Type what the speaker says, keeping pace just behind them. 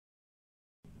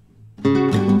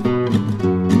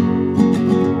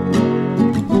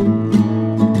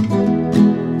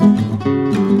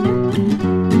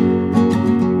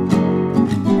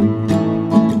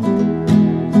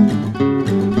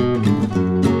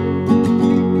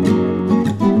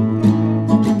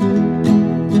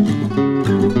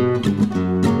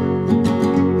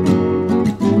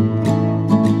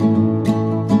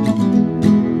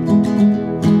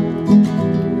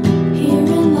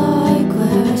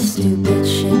stupid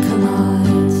shit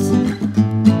collides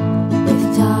with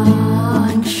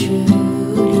dying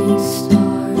shooting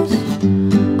stars.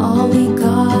 All we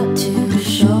got to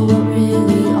show what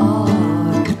really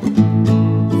are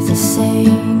is the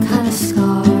same kind of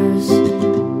scars.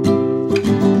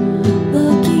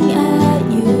 Looking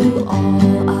at you,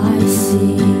 all I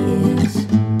see is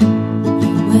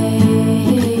you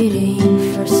waiting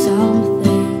for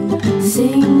something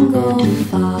single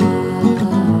file.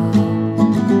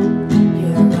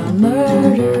 You're a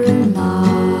murder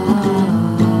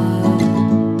mob,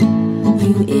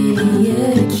 you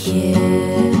idiot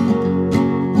kid.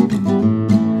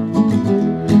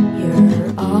 Your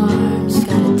arms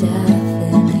got a death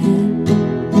in it.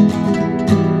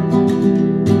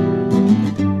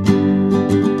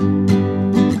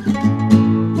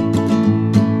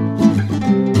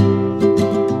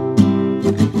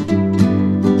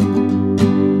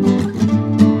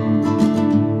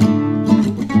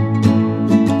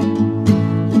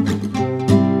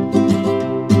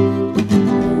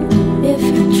 If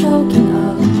you're choking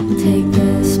up, take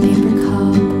this paper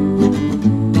cup.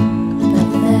 But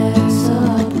there's a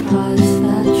price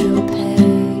that you'll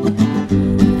pay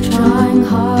for trying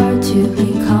hard to be